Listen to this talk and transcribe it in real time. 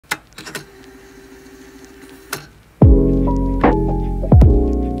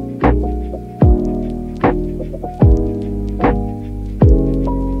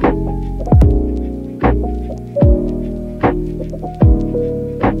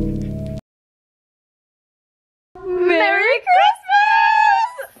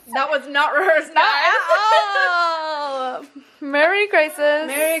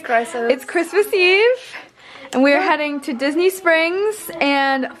crisis. It's Christmas Eve, and we are heading to Disney Springs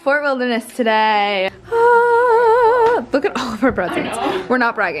and Fort Wilderness today. Look at all of our presents. We're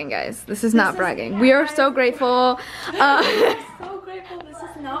not bragging, guys. This is not bragging. We are so grateful. So grateful. This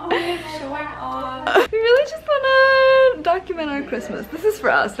is not what I'm showing off. We really just want to document our Christmas. This is for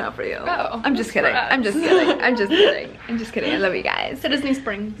us, not for you. Oh, I'm just kidding. I'm just kidding. I'm just kidding. I'm just kidding. I love you guys. To Disney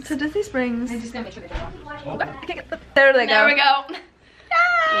Springs. To Disney Springs. I'm just gonna make sure they don't. There they go. There we go.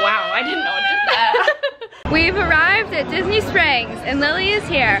 Wow, I didn't know it did that. We've arrived at Disney Springs and Lily is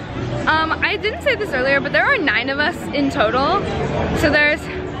here. I didn't say this earlier, but there are 9 of us in total. So there's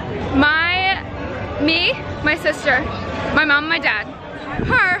me, my sister, my mom and my dad,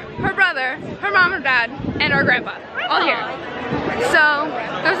 her brother, her mom and dad, and our grandpa, all here. So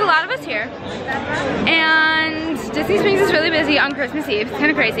there's a lot of us here. And Disney Springs is really busy on Christmas Eve. It's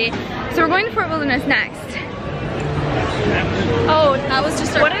kind of crazy. So we're going to Fort Wilderness next. Oh, that was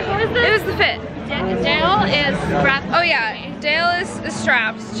just our... What is this? It was the fit. Dale is strapped. Oh yeah, Dale is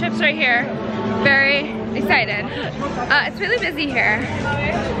strapped. Chip's right here. Very excited. It's really busy here.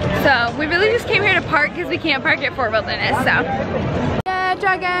 So we really just came here to park because we can't park at Fort Wilderness, so. Yeah,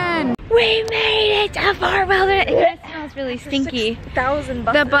 Dragon! We made it to Fort Wilderness! It smells really stinky. 6,000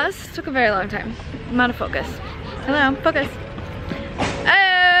 bucks. The bus took a very long time. I'm out of focus. Hello, focus.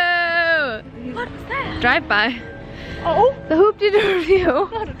 Oh! What was that? Drive by. Oh! The hoop-de-doo review.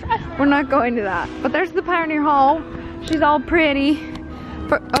 We're not going to that. But there's the Pioneer Hall. She's all pretty.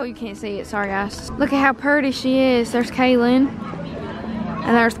 Oh, you can't see it. Sorry, guys. Look at how pretty she is. There's Kaylin.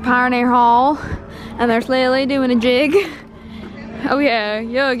 And there's the Pioneer Hall. And there's Lily doing a jig. Oh, yeah.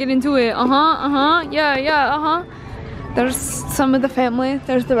 Yeah, get into it. Uh-huh. Yeah, uh-huh. There's some of the family.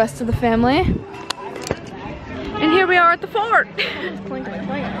 There's the rest of the family. And here we are at the fort.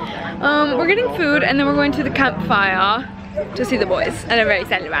 We're getting food and then we're going to the campfire to see the boys. And I'm very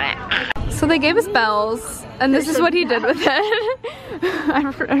excited about it. So they gave us bells and this is what he did with it. I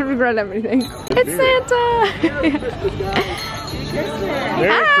regret everything. It's Santa!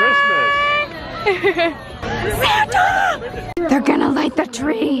 Merry Christmas! Santa! They're gonna light the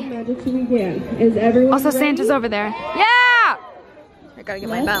tree. Also, Santa's over there. Yeah! I gotta get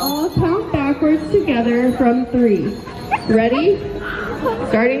my bell. All count backwards together from 3. Ready?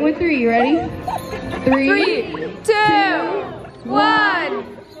 Starting with 3. Ready? 3, 2, 1.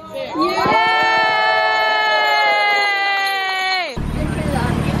 Yay!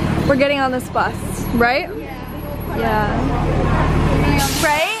 We're getting on this bus, right? Yeah.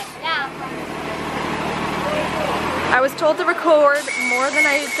 Right? I was told to record more than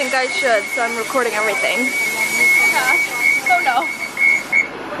I think I should, so I'm recording everything. Oh no.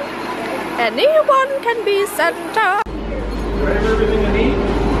 Anyone can be Santa. Ready for everything you need?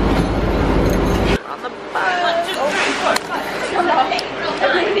 On the bus.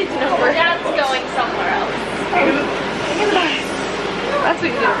 I need to know where Dad's going somewhere else. That's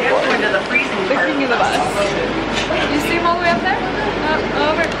what you do. The king of the bus. You see him all the way up there?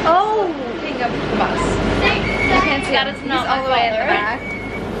 Over. Oh! King of the bus. You can't see That him. is not He's all my the way in the father. back.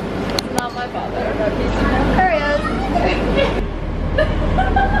 It's not my father. There he is.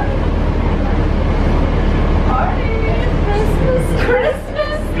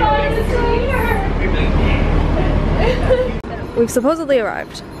 Christmas time is here. We've supposedly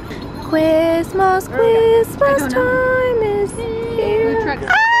arrived. Christmas time is here.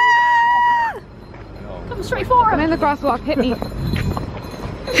 Ah! Come straight forward. I'm in the crosswalk. Hit me.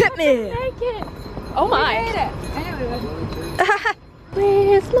 Hit me. Make it. Oh my.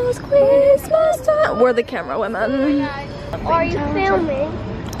 Christmas time. We're the camera women. Are you filming?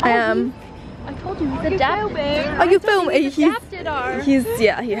 I am. I told you he's adapted. Are you filming? He's adapted our...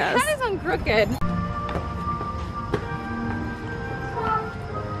 Yeah, he has. That is on crooked.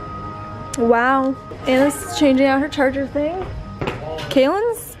 Wow. Anna's changing out her charger thing.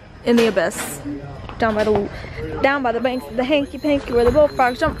 Kaylin's in the abyss. Down by the banks of the hanky-panky where the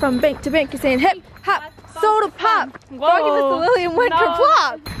bullfrogs jump from bank to bank. You're saying hip, hop, soda pop. Froggy Mr. Lily and Winter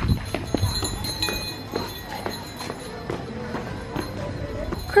Plop.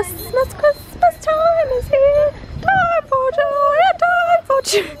 Christmas time is here. Time for joy and time for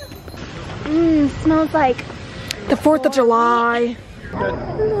cheer. Smells like the 4th of July. He's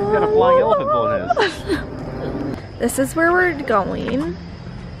got a flying elephant on his. This is where we're going.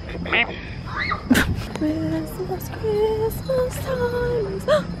 Christmas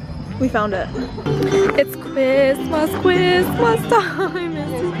time. We found it. It's Christmas time.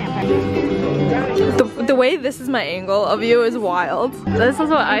 The way this is my angle of you is wild. This is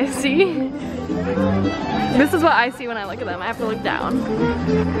what I see. This is what I see when I look at them. I have to look down.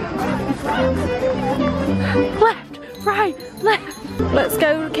 Left, right, left. Let's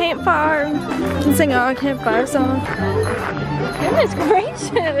go to the campfire and sing our campfire song. Goodness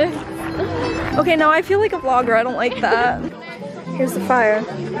gracious. Okay, now I feel like a vlogger. I don't like that. Here's the fire.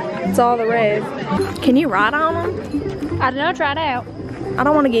 It's all the rave. Can you ride on them? I don't know, try it out. I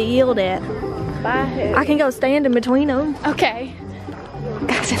don't want to get yelled at. By who? I can go stand in between them. Okay.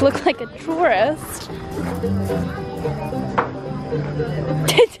 Guys, I look like a tourist.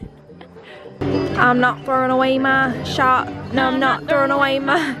 I'm not throwing away my shot. No, I'm not throwing away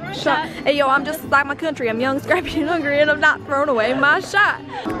my shot. Hey, yo, I'm just like my country. I'm young, scrappy, and hungry, and I'm not throwing away my shot.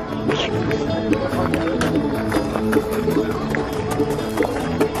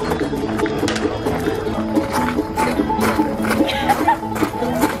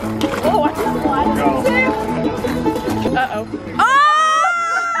 Uh-oh.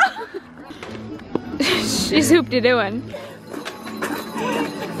 Oh! She's hooped it doing.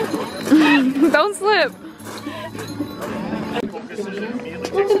 Don't slip.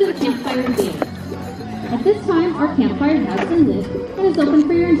 Welcome to the campfire game. At this time, our campfire has been lit and is open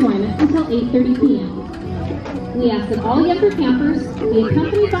for your enjoyment until 8:30 p.m. We ask that all younger campers be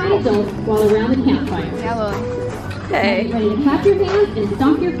accompanied by adults while around the campfire. Hey. Get ready to clap your hands and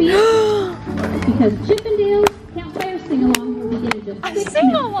stomp your feet because Chippendale's campfire sing-along will begin in just 6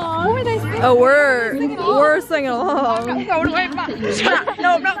 minutes. What were they singing? Oh, we're singing along. Throwing away my shot.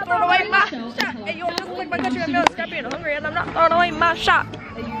 No, I'm not throwing away my shot. Hey, yo, I'm just like my country. I'm young, scrappy, and hungry, and I'm not throwing away my shot.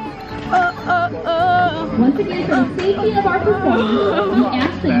 Once again, for the safety of our performance, we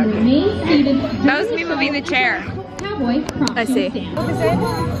ask that you remain seated. That was me moving the chair. Cowboy prompts I see. stand.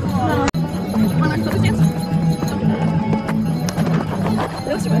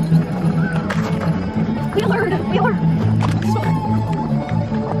 Wheeler.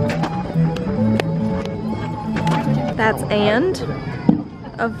 That's and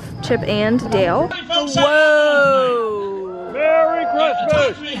of Chip and Dale. Whoa! Merry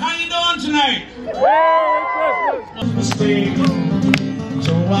Christmas! How you doing tonight? Merry Christmas!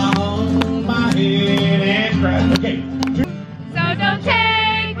 So I hold my head and cry. Okay. So don't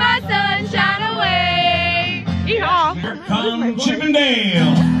take my sunshine away. Yeehaw. Here come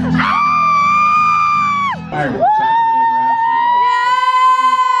Chippendale.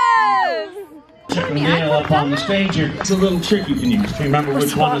 Chippendale up on the stage here. It's a little trick you can use. To remember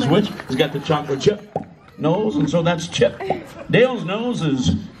which one is which. He's got the chocolate chip nose, and so that's Chip. Dale's nose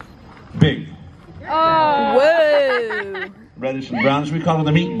is big. Oh. Whoa! Reddish and brownish. We call it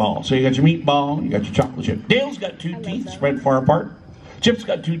the meatball. So you got your meatball, you got your chocolate chip. Dale's got two teeth spread far apart. Chip's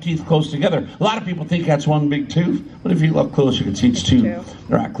got two teeth close together. A lot of people think that's one big tooth, but if you look close, you can see it's two. They're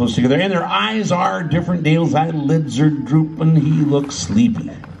right close together. And their eyes are different. Dale's eyelids are drooping. He looks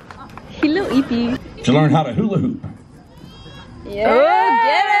sleepy. He a little eepy. To learn how to hula hoop. Yeah. Oh,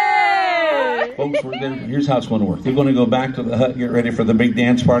 get it! Folks, here's how it's going to work. They're going to go back to the hut, get ready for the big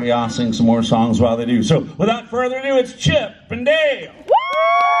dance party. I'll sing some more songs while they do. So, without further ado, it's Chip and Dale. Woo!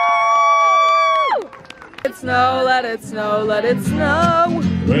 Let it snow, let it snow, let it snow.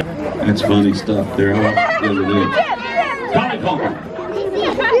 That's funny stuff. They're out the other day. Tommy Palmer.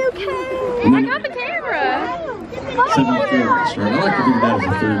 I got the camera. 7:04 start. I like to do that as a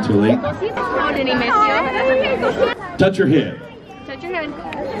third too late. Did he miss you? Touch your head. Touch your head.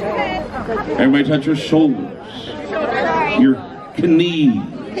 Everybody touch your shoulders. Your knees.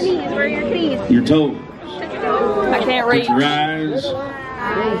 Knees, where are your knees? Your toes. I can't reach. Touch your eyes.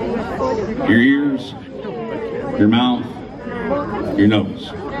 Your ears. Your mouth. Your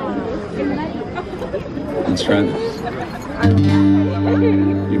nose. Let's try this.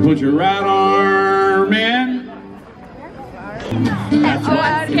 You put your right arm in. That's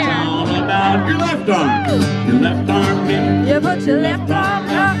what it's all about. Your left arm. Your left arm in. You put your left arm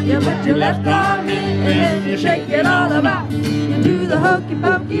up, you put your left arm in, and then you shake it all about. You do the hokey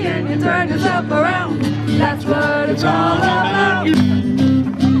pokey and you turn yourself around. That's what it's all about.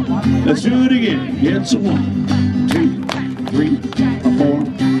 Let's do it again. It's 1, 2, 3, 4,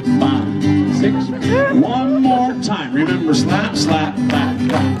 5, 6. One more time. Remember, slap, slap, clap,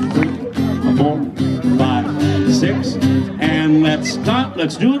 clap. 3, 4, 5, 6. And let's stop.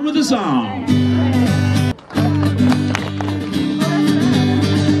 Let's do it with a song.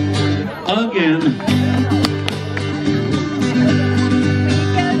 Again.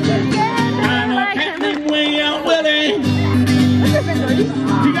 I'm a Captain way out Willie.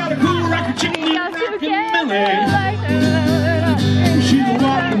 You got a cool rocket chicken rockin' Millie. She's a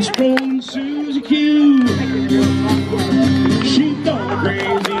walking, strolling Susie Q. She's going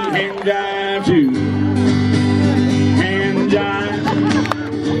crazy hand jive too. Hand jive,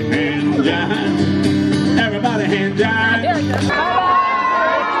 hand jive. Everybody hand jive.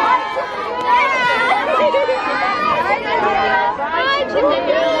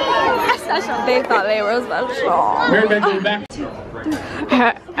 They thought they were special. Mary Beth, go back.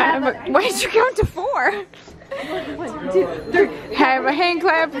 Why did you count to 4? 1, 2, 3. Have a hand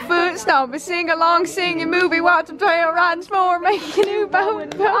clap, a foot stomp, a sing along, sing a movie, watch them trail, riding s'more, make a new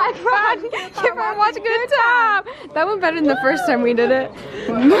boat, ride, give her watch a good time. That went better than the first time we did it.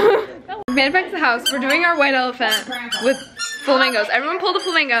 We made it back to the house. We're doing our white elephant with flamingos. Everyone pulled a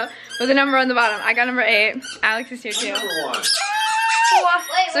flamingo with a number on the bottom. I got number 8. Alex is here too.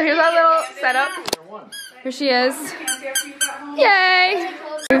 So here's our little setup. Here she is. Yay!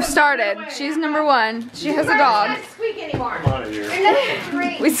 We've started. She's number 1. She has a dog.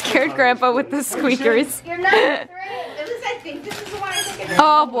 We scared Grandpa with the squeakers.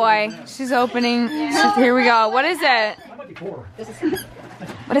 Oh boy, she's opening. Here we go. What is it?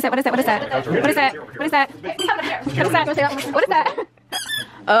 What is it? What is it? What is that? What is that? What is that? What is that? What is that?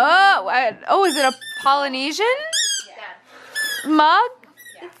 Oh, what? Oh, is it a Polynesian mug?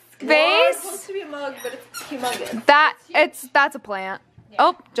 Vase? It's supposed to be a mug, but it's humongous. That's a plant.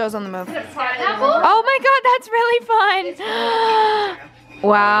 Oh, Joe's on the move. Oh my god, that's really fun.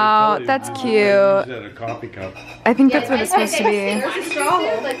 Wow, that's cute. I think that's what it's supposed to be.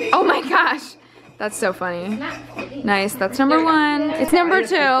 Oh my gosh. That's so funny. Nice, that's number 1. It's number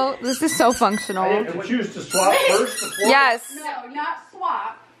 2. This is so functional. Choose to swap first before? Yes. No, not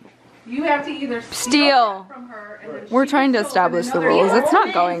swap. You have to either steal from her and then we're trying to establish the rules. It's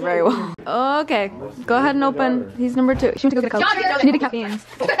not going very well. Okay, go ahead and open. He's number 2. She went to go get a Coke. She needed caffeine.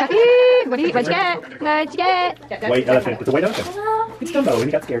 Caffeine! What'd you get? What'd you get? White elephant. It's a white elephant. It's Dumbo and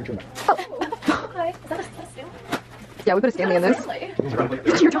he got scared. Oh. Yeah, we put a Stanley in this.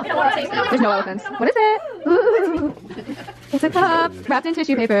 There's no elephants. What is it? Ooh. It's a cup wrapped in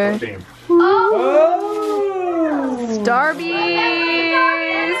tissue paper. Oh!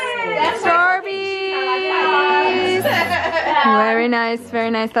 Starbies! Starbies! Very nice,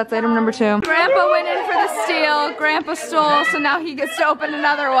 very nice. That's item number 2. Grandpa went in for the steal. Grandpa stole, so now he gets to open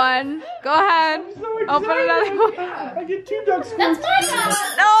another one. Go ahead. Open another one. I get 2 ducks. That's my house.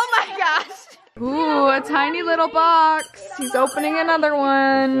 Oh my gosh! Ooh, a tiny little box. He's opening another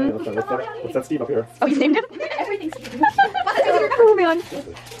one. What's that Steve up here? Oh, you named him? Everything's Oh man.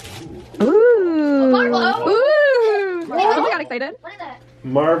 Ooh. Marvel. Ooh. Oh, I got excited. What is that?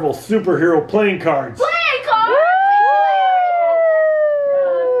 Marvel superhero playing cards. Playing card!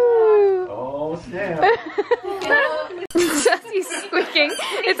 Oh snap. Jesse's squeaking.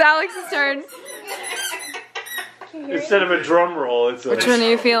 It's Alex's turn. Instead of a drum roll, it's a... Which one are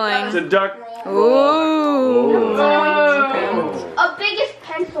you feeling? It's a duck. Ooh. A biggest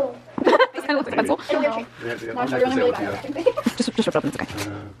pencil. This kind of looks like a pencil. Just rip it open, it's okay.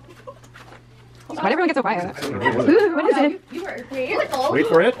 Why did everyone get so quiet? Ooh, what is it? Wait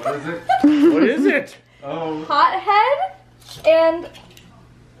for it. What is it? What is it? Oh. Hothead and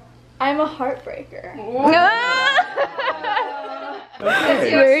I'm a heartbreaker.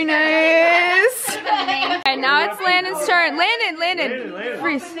 Very nice. And now it's Landon's turn. Landon.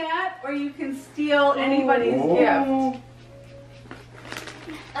 Freeze. Or you can steal anybody's gift.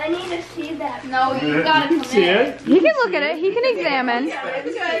 I need to see that. No, you gotta come See in. it? He can look at it. He can examine.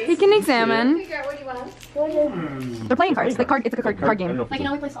 He can examine. Figure out what you want. They're playing cards. It's a card game. Like, you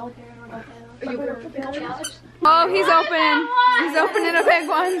know, we play solitaire or Oh, he's opening. He's opening a big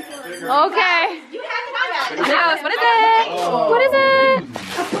one. Okay. Yes, what is it? What is it?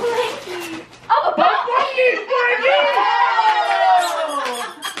 Oh, a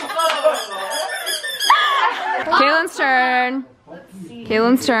Kaylin's turn.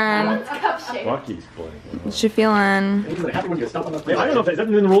 Kaylin's turn. Bucky's playing. What you feeling? I don't know if that's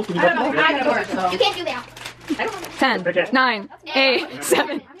in the rules. Can you You can't do that. 10, 9, 8,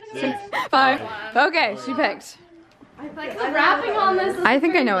 7, 6, 5. Okay, she picked. Like the wrapping on this is I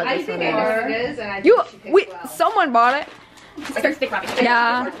think I know what this one is. You, Someone bought it.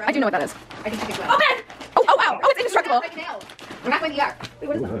 Yeah, I do know what that is. Oh, wow. Oh, it's indestructible. We're not going to the yard.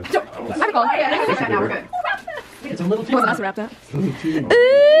 I recall. It's a little It wasn't us who wrapped it. What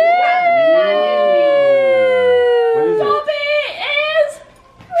is it?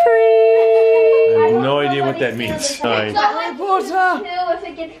 I have no idea what that means. Sorry. If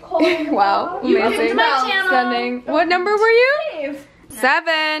it gets cold. Wow, amazing. Sending. What number were you?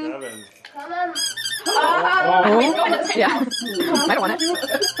 7. Come on. Oh. Yeah. I don't want it.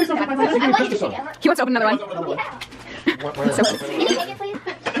 He wants to open another one. So Can you take it, please?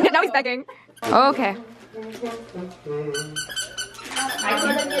 now he's begging. Okay.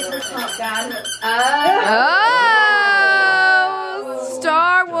 Oh,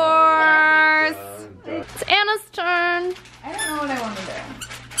 Star Wars. It's Anna's turn. I don't know what I want to do.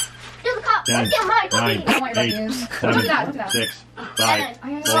 Do the cup. 10, Let's get mine. 9, 8, 7, 6, 5, 5,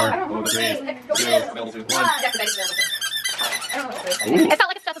 4, 3, 2, 1. It felt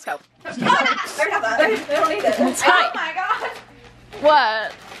like a stethoscope. They don't need it. It's tight. Oh my god.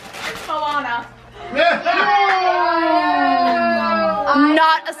 What? Moana.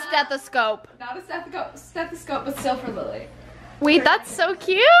 Not a stethoscope. Not a stethoscope, but still for Lily. Wait, that's so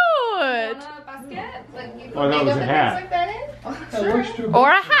cute. Basket? Oh, that was a hat.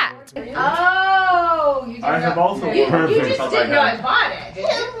 Or a hat. Oh, you did I have also You perfect. just didn't know I bought it. Did you?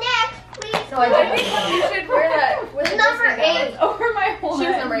 Who's next, please? No, I didn't. You should wear that. With The number 8. Over my whole Choose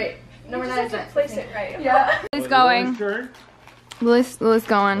head. number 8. Number 9 is next. Place it right. Yeah. Lily's going. Lily's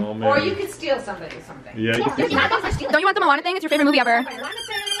going. Oh, man. Or you could steal something. Yeah, you can Don't you want the Moana thing? It's your favorite movie ever.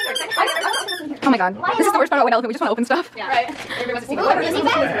 Oh my god. This is the worst part about White Elephant. We just want to open stuff. Yeah. Right. That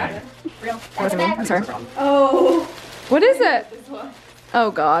wasn't me. That's her. Oh. What is it? Oh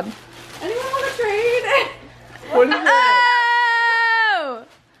god. Anyone want to trade? What is that? Oh!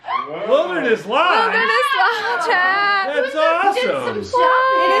 Wilderness Lodge! Chat. That's awesome! It is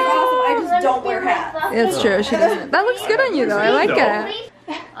awesome. I just don't wear hats. It's true, she doesn't. That looks good on you though. I like it.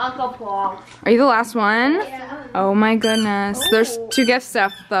 Uncle Paul. Are you the last one? Oh my goodness. There's 2 gifts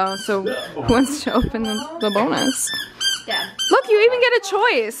left though, so who wants to open the bonus? Dad. Look, you even get a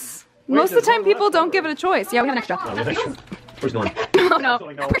choice. Most of the time people don't give it a choice. Yeah, we have an extra. Where's Norm? Oh no.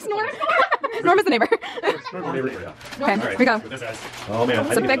 Where's Norm? Norm is the neighbor. Okay, here we go. Oh man.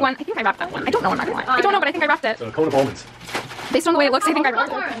 It's a big one. I think I wrapped that one. I don't know, I'm not gonna lie. I don't know, but I think I wrapped it. So a cone of almonds. Based on the way it looks, I think I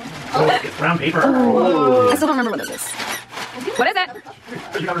wrapped it. Oh, it's brown paper. I still don't remember what it is. What is it?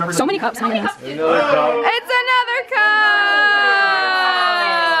 You don't remember So many cups. Oh my goodness. Another cup. It's another cup!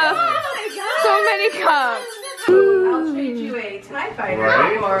 So many cups. I'll trade you a TIE fighter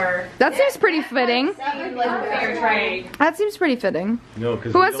Right? or That seems pretty fitting. fair trade. That seems pretty fitting. No,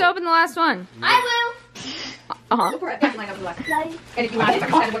 because Who wants to open the last one? I will. Uh-huh. And if you want it,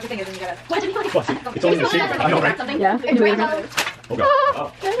 what you think is, then you gotta. it's only the shape. I know, right? Yeah. Oh god.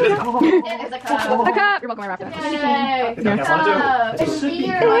 Oh. It's a cup. A cup. You're welcome, I wrapped it. It's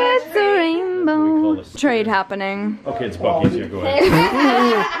It's a rainbow. Trade happening. Okay, it's Bucky's here. Go ahead.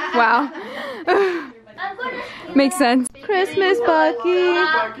 Wow. Makes sense. Christmas Bucky.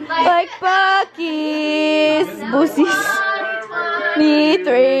 Like Bucky's. Boosies. Me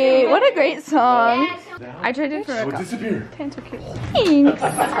 3. What a great song. I traded for a cup. Disappear. Thanks. What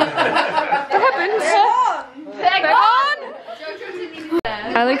happened? Back on?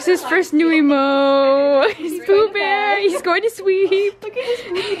 Alex's first new emo. He's Pooh Bear. He's going to sweep. Look at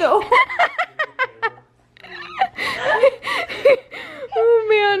his knee though. Oh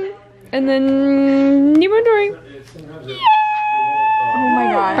man. And then Nemo Dory. Oh my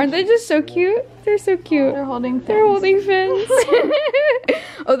gosh. Aren't they just so cute? They're so cute. They're holding fins.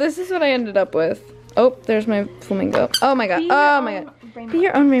 Oh, this is what I ended up with. Oh, there's my flamingo. Oh my god. Oh my god. Be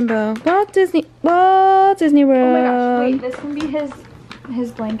your own rainbow. Walt Disney World. Oh my gosh, wait, this can be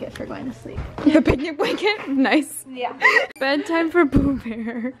his blanket for going to sleep. The picnic blanket? Nice. Yeah. Bedtime for Pooh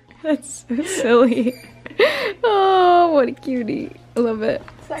Bear. That's so silly. Oh, what a cutie. I love it.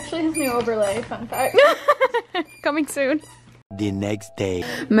 It's actually his new overlay, fun fact. Coming soon. The next day.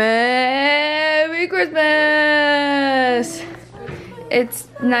 Merry Christmas! It's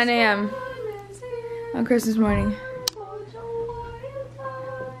 9 a.m. on Christmas morning.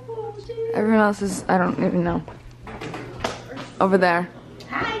 Everyone else is, I don't even know. Over there.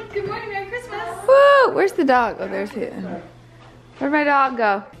 Hi, good morning, Merry Christmas. Woo! Where's the dog? Oh, there's he. Where'd my dog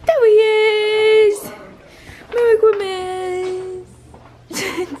go? There he is! Merry Christmas!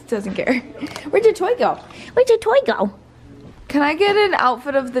 Doesn't care. Where'd your toy go? Where'd your toy go? Can I get an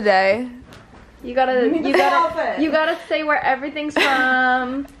outfit of the day? You gotta say where everyththing's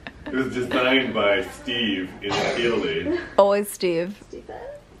from. It was designed by Steve in Italy. Always Steve.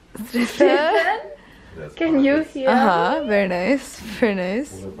 Can you hear? Uh-huh, very nice. Very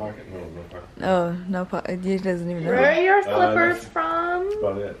nice. No pocket? No pocket. Oh, no pocket. He doesn't even know. Where are your slippers from? That's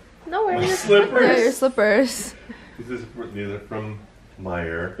about it. No, where are your Slippers. Yeah, your slippers. These are from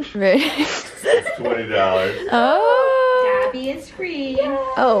Meyer. Very nice. It's $20. Oh. Abby is free.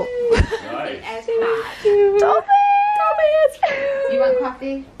 Oh. Nice. Toby is free. You want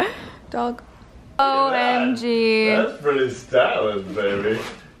coffee? Dog. OMG. That's pretty stylish, baby.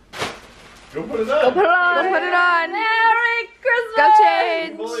 Go put it on. Go put it on. Go put it on. Merry Christmas. Go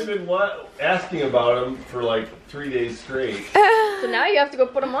change. You've only been asking about them for like 3 days straight. So now you have to go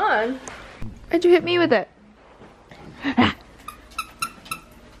put them on. Why'd you hit me with it?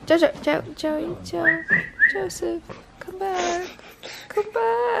 Joseph, come back. Come back.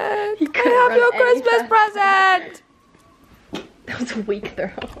 I have your Christmas present. That was a weak throw.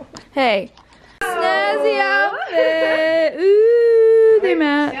 Hey. Snazzy outfit. Ooh. we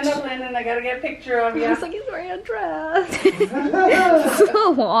match. Stand up, Landon. I gotta get a picture of you. It's like he's wearing a dress.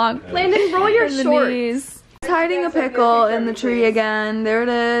 So long. Landon, roll your shorts. He's hiding a pickle in the tree again. There it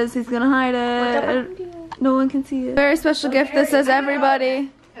is. He's gonna hide it. No one can see it. Very special gift that says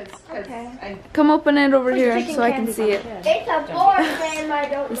everybody. Come open it over here so I can see it. It's a board game, I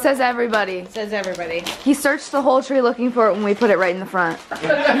don't It says everybody. It says everybody. He searched the whole tree looking for it when we put it right in the front.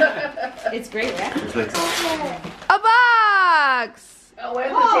 It's great, right? A box! Oh,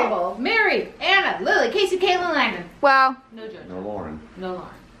 where's the table? Mary, Anna, Lily, Casey, Caitlin, Landon. Wow. No Jojo. No Lauren. No Lauren.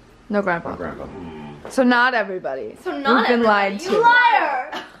 No grandpa. Grandpa. So not everybody. So We've been lied to. You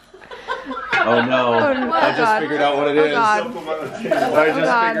liar! Oh no. Oh, I just God. figured out what it Oh, is. God. I just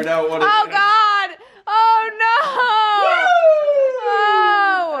God. figured out what it is. Oh God! Oh no!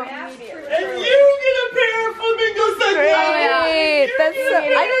 Oh! And you get a pair of flamingos like Great! That's so,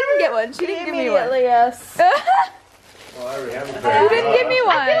 I didn't get one. She didn't give me one. Yes. Well, I already have a pair. You didn't give me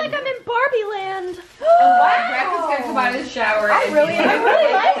one. I feel like I'm in Barbie land. Grandpa's gonna come out of the shower. I really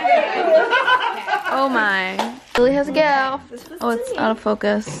like it. Oh my. Lily has a gift. Oh, it's out of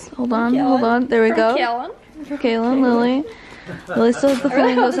focus. Hold on, hold on. There we go. Kellen. For Kaylin, Lily. Lily still has the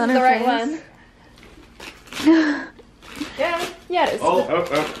flamingos on her the right face. Yeah, it is. Oh.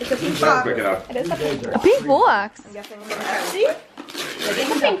 It's a pink box. Pick it up. It is a pink A pink box. See?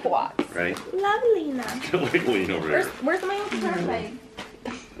 It's a pink box. Right? Lovely now. Lean over there. Where's my old perfect?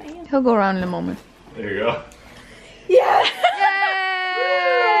 He'll go around in a moment. There you go. Yes!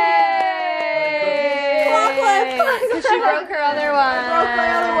 Yay! Because she broke her other one. Broke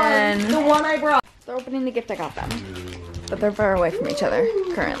my other one. The one I brought. They're opening the gift I got them. But they're far away from each other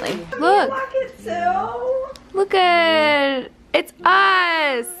currently. Look! Look at it's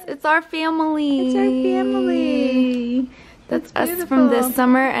us! It's our family. It's our family. That's us from this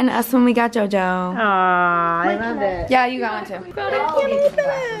summer and us when we got JoJo. Aww, I love it. Yeah, you got one too.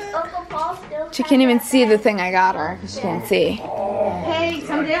 Uncle Paul still. She can't even see the thing I got her because she can't see. Hey,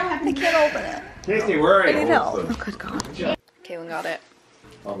 someday I'll have to get open it. Casey, where are you? I need help. Oh, good God. Kaylin got it.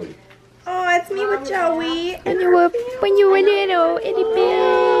 Oh, it's me with Joey. When you were little, itty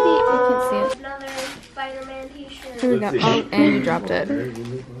bitty. I can't see it. Another Spider-Man t-shirt. Here we go. Oh, and you dropped it. There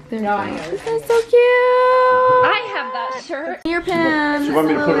we go. This is so cute. I have that shirt. Your pen. She wanted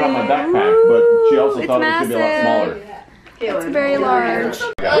me to put it on my backpack, but she also thought it was going to be a lot smaller. It's very large.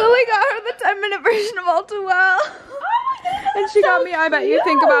 Lily got her the 10-minute version of All Too Well. And she got me I Bet You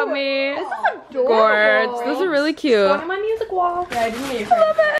Think About Me. Gorge. Those are really cute. One of my music wall. Yeah, I didn't get your I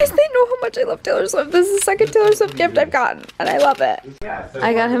love it. They know how much I love Taylor Swift. This is the second Taylor Swift gift I've gotten, and I love it.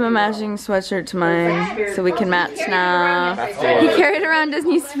 I got him a matching sweatshirt to mine, so we can match now. He carried around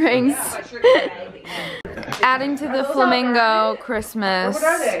Disney Springs. Adding to the flamingo Christmas. What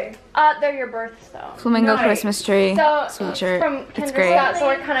are they? They're your births though. Flamingo Christmas tree So, sweet shirt. from It's Kendra great. Scott, so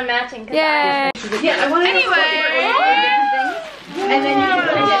we're kind of matching. Yay! Yeah, I want to and then you can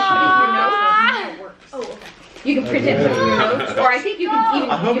print it, put it in your notes. You can print it, put it in your notes, or I think you can even.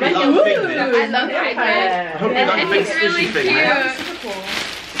 I hope you might you're be able not to- fixing it. I love the idea. I hope you're not And fixing it's really fishy thing. cute.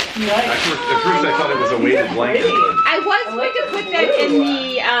 At first I thought it was a weighted blanket. I was going to put that in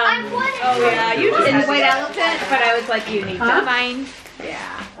the in the white elephant, but I was like, you need to find.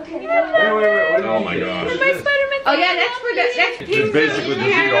 Yeah. Oh my gosh. Oh yeah, that's for the that's It's basically just,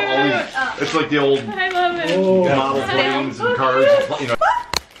 you know, all these, it's like the old model planes and cars, you know.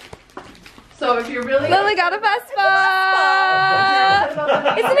 So if you're really Lily got a Vespa!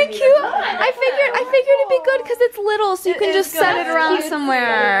 Isn't it cute? I figured it'd be good because it's little, so you can just set it around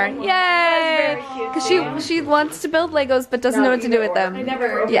somewhere. Yay! Because she wants to build Legos but doesn't know what to do with them.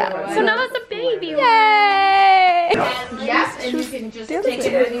 Yeah. So now it's a baby. Yay! yes, and you can just take it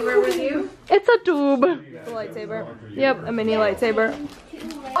anywhere with you. It's a tube. It's a lightsaber. Yep, a mini lightsaber.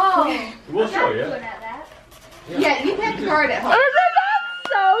 Oh, We'll show you. Good at that. yeah, you have the card at home. Isn't that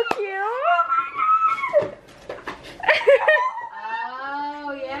so cute?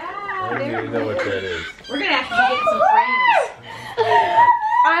 Oh yeah. I don't even know what that is. We're gonna have to get some frames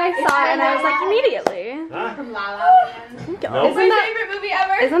I saw it and I was like immediately. from La La Land. No? Isn't that favorite movie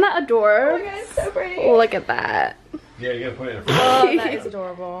ever? Isn't that adorable? It's so pretty. Look at that. Yeah, you gotta put it in a Oh, that is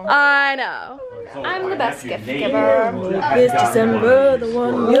adorable. I know. I'm the best gift giver. This December, the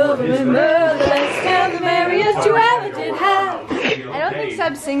one you'll remember, the best and the merriest you ever did have. I don't think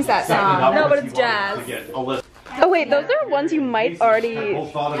Seb sings that song. No, but it's jazz. Oh wait, those are ones you might already.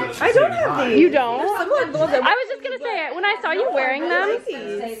 I don't have these. You don't? I was just gonna say when I saw you wearing them.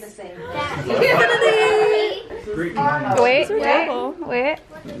 Wait.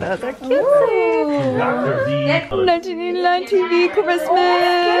 Those are cute. 1989 TV Christmas. Look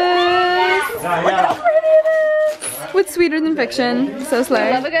at how pretty it is. with Sweeter Than Fiction. So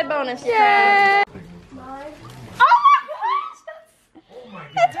slay. Love a good bonus. Yay!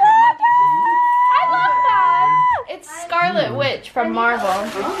 It's I love that. It's Scarlet Witch from Marvel.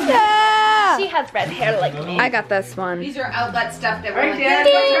 Yeah! She has red hair like me. I got this one. These are outlet stuff that we're like,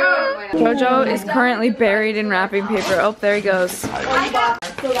 Jojo is currently buried in wrapping paper. Oh, there he goes. Wait,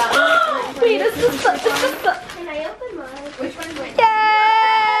 this is Can I open mine? Which one's it?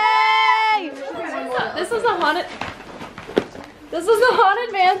 Yay! This is a haunted. This is a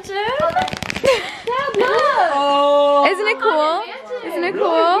haunted mansion. Dad, look. Oh. Isn't it cool? Isn't it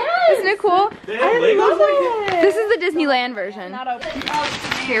cool? Yes. Isn't it cool? I love it. This is the Disneyland version.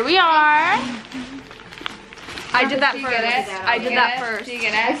 Here we are. I did that first. I did that first. Do you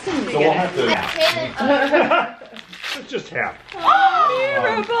get it? So we'll have to. It's just half.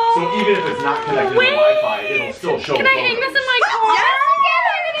 Beautiful. So even if it's not connected to Wi-Fi, it'll still show. Can I hang this in my car?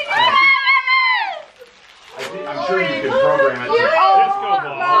 I'm sure you can program it.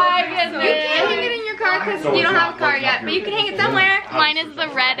 My goodness. You can't hang it in your car because you don't have a car yet, but you can hang it somewhere. Mine is the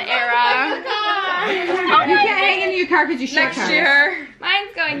red era. You can't hang it in your car because you share cars. Sure.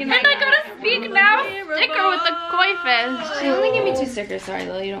 Mine's going in my And I got a Speak Now sticker with the koi fish. She only gave me 2 stickers. Sorry,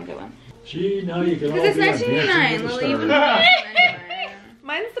 Lily, you don't get one. Gee, now you can all Because be it's on $19.99, Dancing with Lily. the Even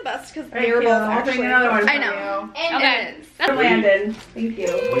Mine's the best because they were both actually. I know. Okay. Landon. Thank you.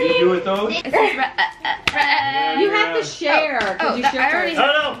 What do you do with those? You have to share. Oh, you that- share I already Oh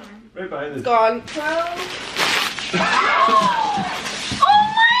no! Right behind this. Gone. Oh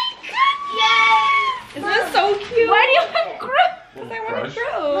my goodness! Isn't this so cute? Why do you have growth? Because I want to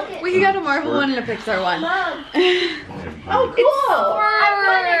grow. We got a Marvel one and a Pixar one. Oh, cool.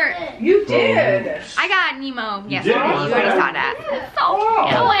 You did. I got Nemo yesterday. did? You already saw that. So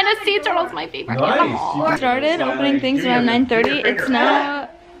cute. And a sea turtle's my favorite animal. Nice. Started opening things around 9:30. It's now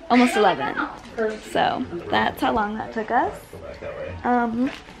almost 11. So that's how long that took us.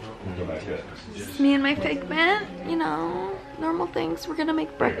 Just me and my figment, you know, normal things. We're gonna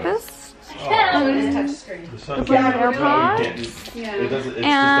make breakfast. AirPods.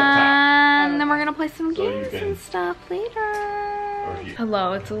 And then we're gonna play some games and stuff later.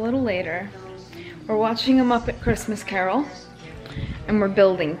 Hello, it's a little later. We're watching a Muppet Christmas Carol, and we're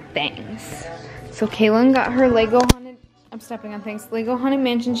building things. So Kaylin got her Lego Haunted, I'm stepping on things, Lego Haunted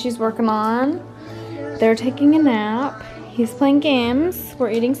Mansion she's working on. They're taking a nap. He's playing games. We're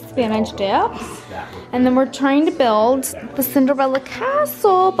eating spinach dips. And then we're trying to build the Cinderella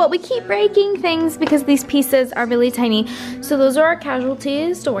castle, but we keep breaking things because these pieces are really tiny. So those are our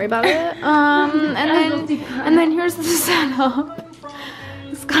casualties. Don't worry about it. And then here's the setup.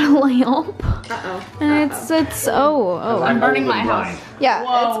 It's got a lamp. And I'm burning my house.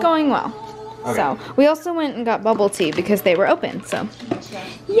 Yeah, it's going well. Okay. So we also went and got bubble tea because they were open. So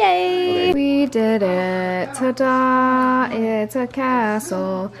yay! We did it. Ta-da! It's a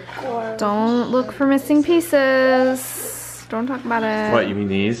castle. Don't look for missing pieces. Don't talk about it. What, you mean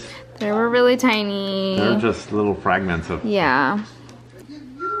these? They were really tiny. They're just little fragments of. Yeah.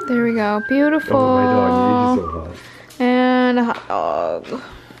 There we go. Beautiful. Oh, my dog, you so hot. And a hot dog.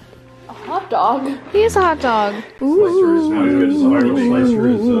 A hot dog? He is a hot dog.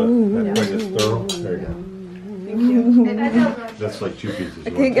 That's like 2 pieces. I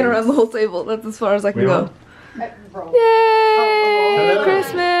can't get around the whole table. That's as far as I can go. Yay! Hello.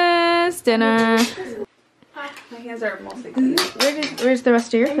 Christmas dinner. My hands are mostly clean. Where's the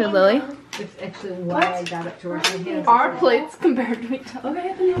rest of your food, Lily? It's actually why I got it to work. Our plates compared to each other.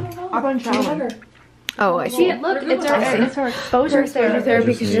 Up on shower. Oh, I see. Look, it's our exposure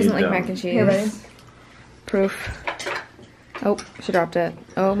Therapy because she doesn't like need, mac and cheese. Here, ready? Proof. Oh, she dropped it.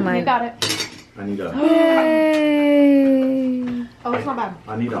 Oh my. You got it. I need a. Yay! Oh, it's not bad.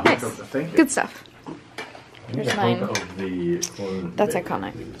 I need a hunk of the. Thank you. Good stuff. I need Here's a hunk mine. of the corn That's bacon,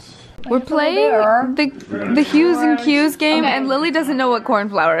 iconic. please. We're playing the Hues and Cues game, and Lily doesn't know what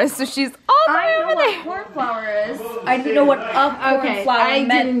cornflower is, so she's all the way over there. Cornflower is. I didn't know what of cornflower I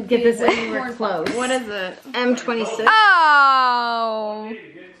meant. didn't get this anywhere close. What is it? M26. Oh,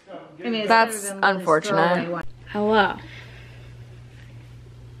 I mean, it's that's better than Lily's unfortunate. throwaway. Hello.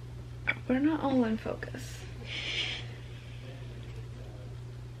 We're not all in focus.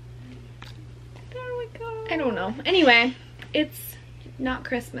 There we go. I don't know. Anyway, it's not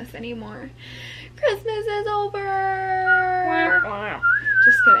Christmas anymore. Christmas is over.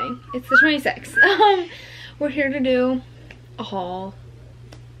 Just kidding. It's the 26th. We're here to do a haul.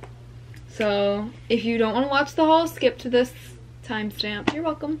 So if you don't want to watch the haul, skip to this timestamp. You're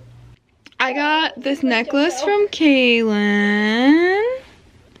welcome. I got this necklace from Kaylin.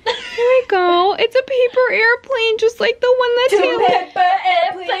 Here we go. It's a paper airplane, just like the one that Taylor. Paper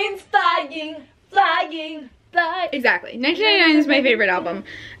airplanes flying, flying. Exactly. 1999 is my favorite album.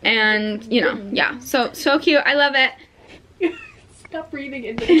 And, you know, yeah. So cute. I love it. Stop breathing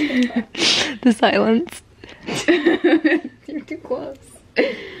into the camera. The silence. You're too close.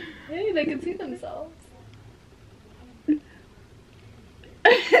 Hey, they can see themselves.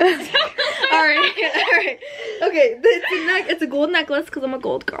 Alright. Okay, it's a gold necklace because I'm a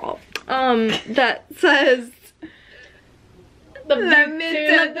gold girl. That says with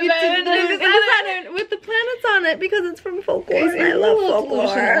the planets on it because it's from folklore and I love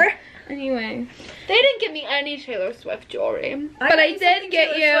folklore. Anyway. They didn't give me any Taylor Swift jewelry. But I did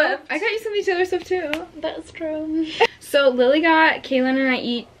get you. I got you something Taylor Swift too. That's true. So Lily got Kaylin and I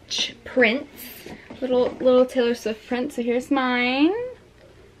each prints. Little Taylor Swift prints. So here's mine.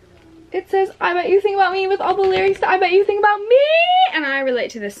 It says, I bet you think about me, with all the lyrics to I bet you think about me. And I relate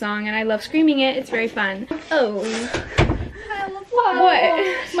to this song and I love screaming it. It's very fun. Oh.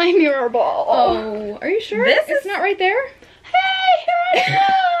 What? My mirror ball. Oh, are you sure? It's not right there? Hey, here I am.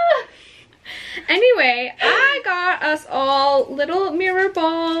 Anyway, I got us all little mirror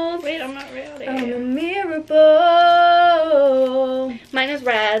balls. Wait, I'm not ready. I'm a mirror ball. Mine is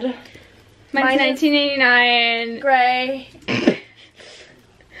red. Mine's 1989. Gray.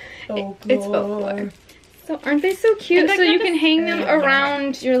 It's folklore. So aren't they so cute? So you can hang them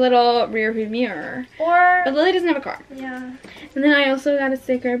around your little rear view mirror. But Lily doesn't have a car. Yeah. And then I also got a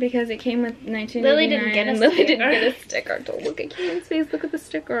sticker because it came with 1989. Lily didn't get a sticker. Lily didn't get a sticker. Don't look at Kaylin's face. Look at the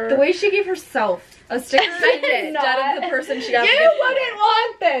sticker. The way she gave herself a sticker instead of the person she got. You wouldn't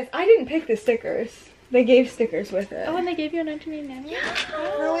want this. I didn't pick the stickers. They gave stickers with it. Oh, and they gave you a 1989?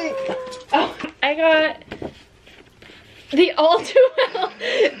 Yeah. Really? Oh, I got the all too well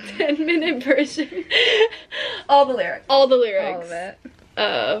 10-minute version. All the lyrics. All the lyrics. All of it.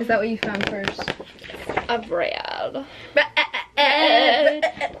 Of Is that what you found first? Red.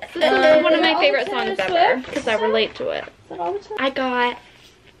 It's one of my favorite songs ever because I relate to it. I got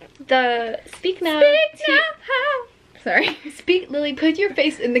the Speak Now. Sorry. Lily, put your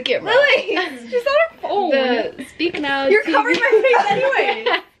face in the camera. Lily, she's on her phone. The Speak Now. You're TV covering my face anyway.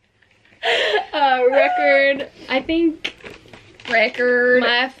 Record. I think Record.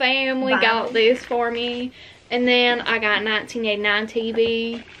 my family got these for me. And then I got 1989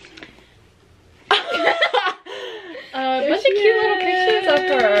 TV. A bunch of cute little pictures of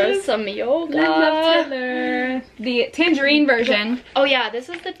her. Some yoga. The tangerine version. Oh yeah, this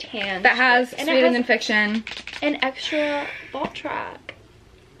is the tan. That has and Sweeter Than Fiction. an extra vault track,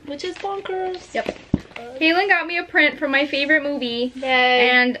 which is bonkers. Yep. Kaylin got me a print from my favorite movie. Yay.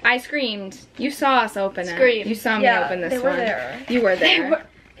 And I screamed. You saw us open it. Screamed. You saw me open this one. They were there. You were there.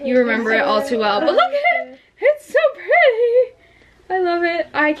 You remember it all too well. But look at it. It's so pretty. I love it.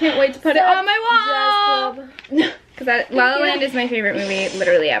 I can't wait to put it on my wall. Because La La Land is my favorite movie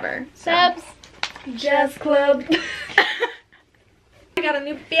literally ever. So. Sebs. Jazz Club. I got a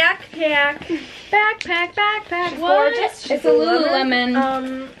new backpack. Backpack. Gorgeous. It's a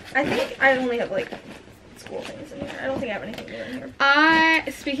Lululemon. I think I only have like school things in here. I don't think I have anything new in here.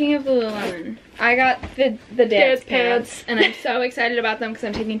 Speaking of Lululemon, I got the dance pants, and I'm so excited about them because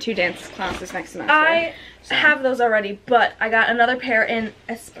I'm taking 2 dance classes next semester. I have those already, but I got another pair in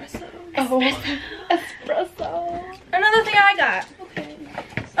espresso. Espresso. Another thing I got. Okay.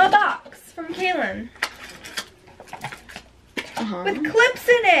 A box from Kaylin. With clips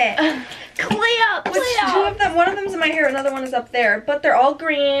in it. Clips. Which 2 of them, one of them's in my hair, another one is up there. But they're all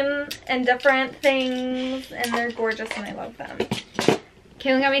green and different things, and they're gorgeous, and I love them.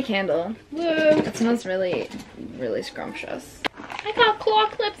 Kaylin got me a candle. Woo. It smells really, really scrumptious. I got claw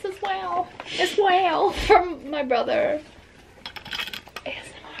clips as well. From my brother.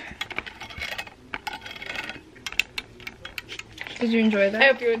 ASMR. Did you enjoy that? I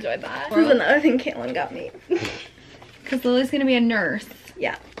hope you enjoyed that. This is another thing Kaylin got me. Because Lily's gonna be a nurse.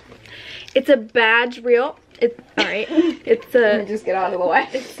 Yeah. It's a badge reel. Alright. It's a... Just get out of the way.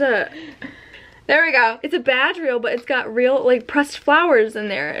 There we go. It's a badge reel, but it's got real, like, pressed flowers in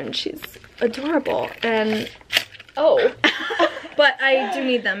there, and she's adorable. And... Oh. But I do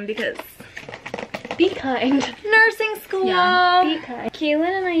need them because... Be kind. Nursing school! Yeah, be kind.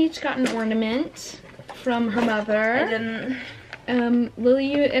 Kaylin and I each got an ornament from her mother. I didn't...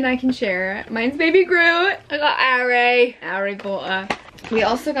 Lily, you and I can share. Mine's Baby Groot. I got Ari. Ari got We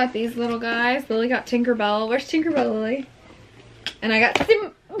also got these little guys. Lily got Tinkerbell. Where's Tinkerbell, Lily? And I got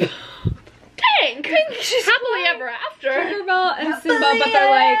Happily Ever After. Tinkerbell and Simba, but they're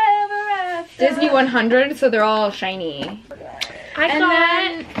like Disney 100, so they're all shiny. I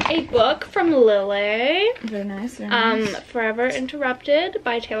got a book from Lily. Very nice. Very nice. Forever Interrupted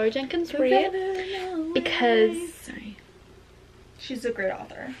by Taylor Jenkins Reid. Because she's a great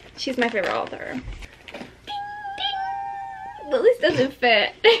author. She's my favorite author. Lily's doesn't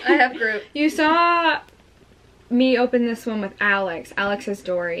fit. I have group. You saw me open this one with Alex. Alex has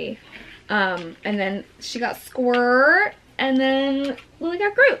Dory. And then she got Squirt. And then Lily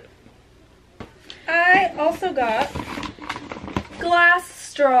got Group. I also got glass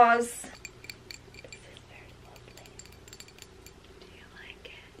straws.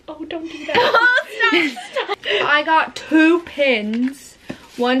 Oh, don't do that. Stop. I got 2 pins.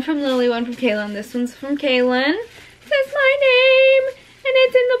 One from Lily, one from Kaylin. This one's from Kaylin. It says my name. And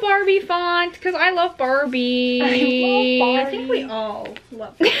it's in the Barbie font because I love Barbie. I love Barbie. I think we all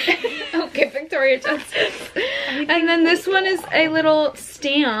love Barbie. Okay, Victoria Justice. And then this one is a little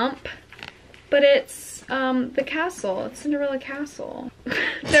stamp. But it's the castle. It's Cinderella Castle.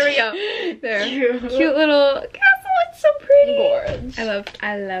 There we go. There. Cute little castle. It's so pretty. Gorge.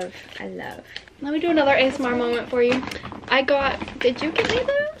 I love. Let me do another ASMR moment for you. I got, did you get me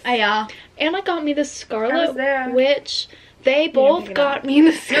this? Yeah. Anna got me the I was Scarlet there. Witch. They both got me the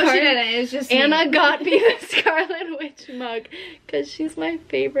No, Scarlet. she didn't. It was just Anna me. got me the Scarlet Witch mug because she's my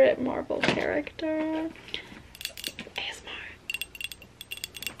favorite Marvel character.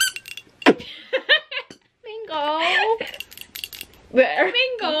 ASMR. Bingo. There.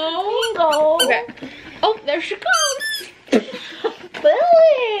 Bingo. Okay. Oh, there she comes.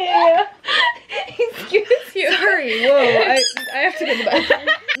 Lily. Excuse you. Sorry, whoa, I have to go to the bathroom.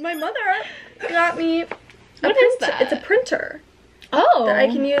 My mother got me What is that? It's a printer Oh. that I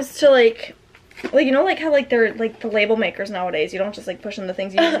can use to like you know, like how like they're like the label makers nowadays, you don't just like push in the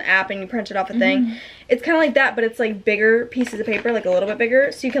things, you use an app and you print it off a thing. It's kind of like that, but it's like bigger pieces of paper, like a little bit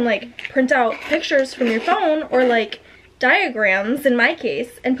bigger, so you can like print out pictures from your phone or like diagrams in my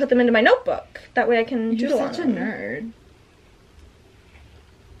case and put them into my notebook. That way I can You're doodle on such a them. nerd.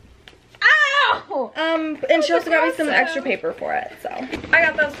 Ow! And she also got me some extra paper for it, so I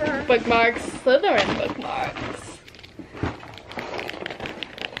got those for her. Bookmarks. Slytherin bookmarks.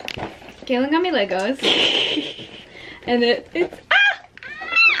 Kaylin got me Legos. And it's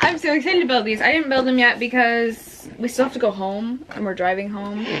I'm so excited to build these. I didn't build them yet because we still have to go home and we're driving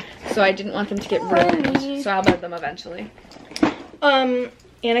home. So I didn't want them to get ruined. So I'll build them eventually. Anna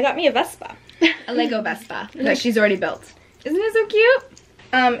got me a Vespa. A Lego Vespa that she's already built. Isn't it so cute?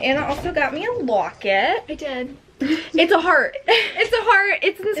 Anna also got me a locket. I did. It's a heart. It's a heart.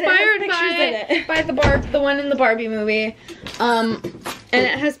 It's inspired by the one in the Barbie movie. And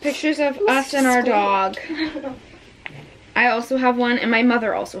it has pictures of us and our dog. I also have one, and my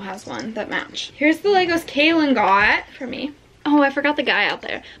mother also has one that match. Here's the Legos Kaylin got for me. Oh, I forgot the guy out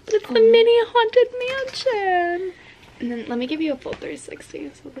there. But it's the mini haunted mansion. And then let me give you a full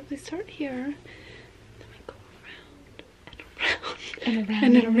 360. So let me start here. Then we go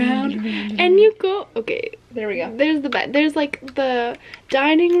around and around. And you go, okay, there we go. There's the bed. There's like the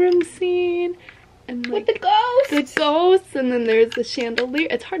dining room scene. And like, with the ghosts, and then there's the chandelier.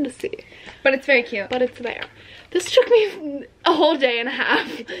 It's hard to see, But it's very cute. but it's there. This took me a whole day and a half.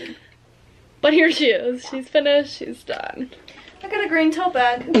 But here she is. She's finished. She's done. I got a green tote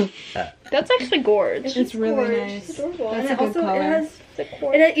bag. That's actually gorgeous. It's really gorgeous. nice. It's adorable. That's and a good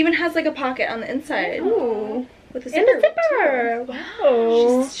color. It even has like a pocket on the inside. Ooh. With a And zipper. a zipper.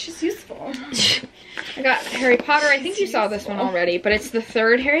 Wow. She's useful. I got Harry Potter. I think you saw this one already, but it's the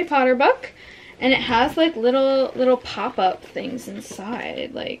 3rd Harry Potter book. And it has like little pop-up things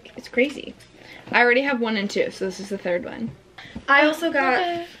inside. Like, it's crazy. I already have 1 and 2, so this is the 3rd one. I also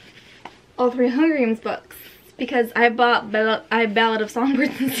got all 3 Hunger Games books because I bought Ballad of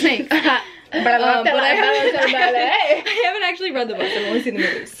Songbirds and Snakes. But I haven't actually read the books. I've only seen the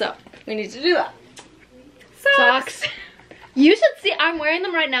movies, so we need to do that. Socks. You should see, I'm wearing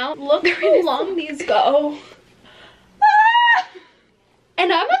them right now. Look how long these go.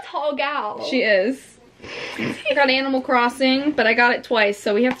 And I'm a tall gal. She is. I got Animal Crossing, but I got it twice,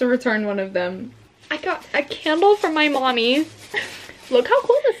 so we have to return one of them. I got a candle from my mommy. Look how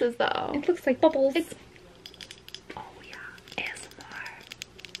cool this is though. It looks like bubbles. It's, oh yeah, ASMR.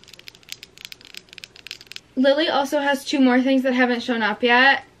 Lily also has 2 more things that haven't shown up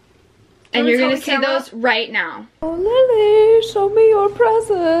yet. And you're gonna see those right now. Oh, Lily, show me your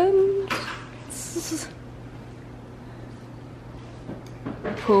presents.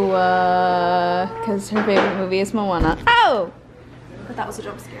 Pua, because her favorite movie is Moana. Oh! But that was a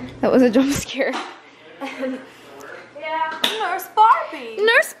jump scare. That was a jump scare. Yeah. Nurse Barbie.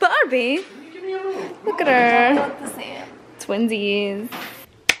 Nurse Barbie. Look at her. The same. Twinsies.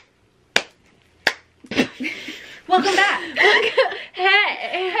 Welcome back.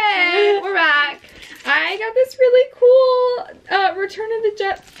 Hey, we're back. I got this really cool Return of the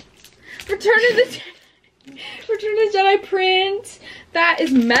Jedi print that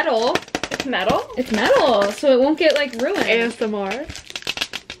is metal. It's metal? It's metal, so it won't get like ruined. ASMR.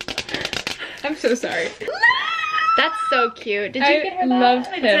 I'm so sorry. That's so cute. Did you get her that? I love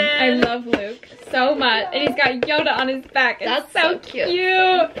him. I love Luke so much. And he's got Yoda on his back. It's so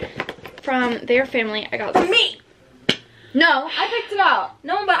cute. From their family, I got Me. No, I picked it out.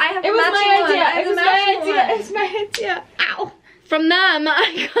 No, but I have It a was matching my one. idea. I have It was a my matching idea. one. It's my idea. Ow. From them,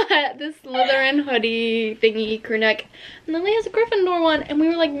 I got this Slytherin hoodie thingy crew neck. And Lily has a Gryffindor one, and we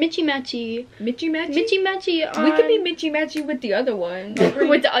were like Mitchy Matchy. Mitchy Matchy? Mitchy Matchy on... We could be Mitchy Matchy with the other one.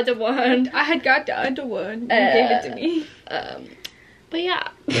 with the other one. I had got the other one. You gave it to me. But yeah.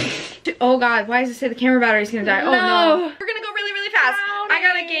 Oh god, why does it say the camera battery's gonna die? No. Oh no. We're gonna go really, really fast. I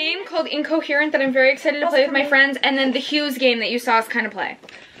got a game called Incoherent that I'm very excited to play with my friends, and then the Hughes game that you saw us kind of play.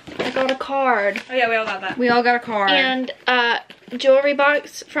 I got a card. Oh yeah, we all got that. We all got a card. And jewelry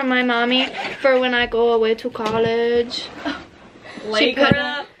box from my mommy for when I go away to college. She put,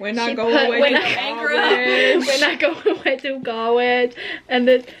 when I she go put- away when to I- college. when I go away to college, and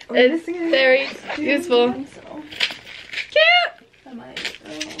it's very useful. Cute.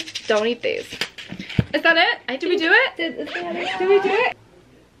 Don't eat these. Is that it? Did we do it? Did we do it?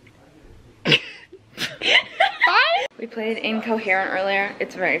 We played Incoherent earlier.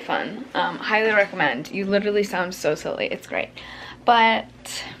 It's very fun. Highly recommend. You literally sound so silly. It's great. But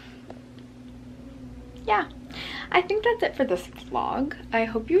yeah, I think that's it for this vlog. I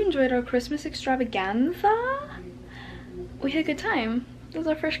hope you enjoyed our Christmas extravaganza. We had a good time. It was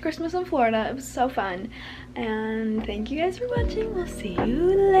our first Christmas in Florida. It was so fun. And thank you guys for watching. We'll see you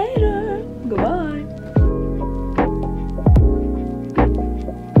later.